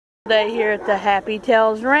Day here at the Happy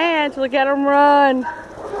Tails Ranch. Look at them run.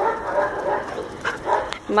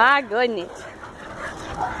 My goodness.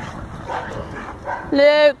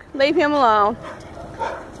 Luke, leave him alone.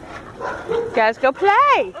 Guys, go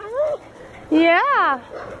play. Yeah.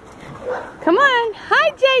 Come on.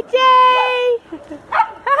 Hi, JJ.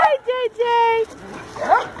 Hi, JJ.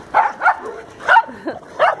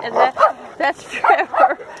 And that's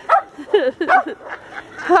Trevor.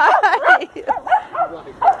 Hi.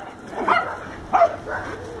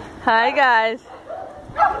 Hi, guys.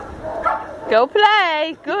 Go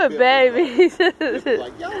play. Good babies.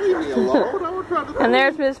 And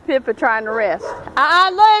there's Miss Pippa trying to rest.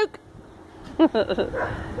 Luke.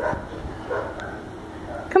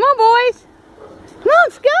 Come on, boys. Come on,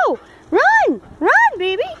 let's go. Run. Run,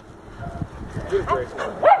 baby. Go.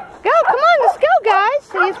 Come on, let's go, guys.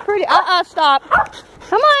 See, it's pretty. Stop.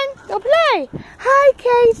 Come on. Go play. Hi,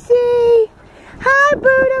 Casey. Hi,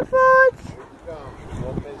 Beautifuls.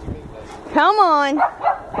 Come on.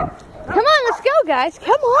 Come on, let's go, guys.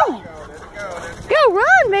 Come on. Go,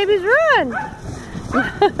 run, babies, run.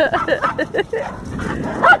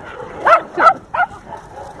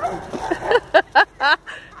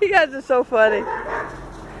 You guys are so funny.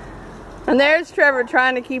 And there's Trevor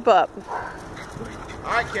trying to keep up.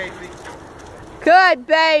 Hi, Casey. Good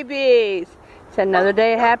babies. It's another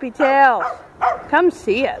day of Happy Tails. Come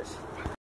see us.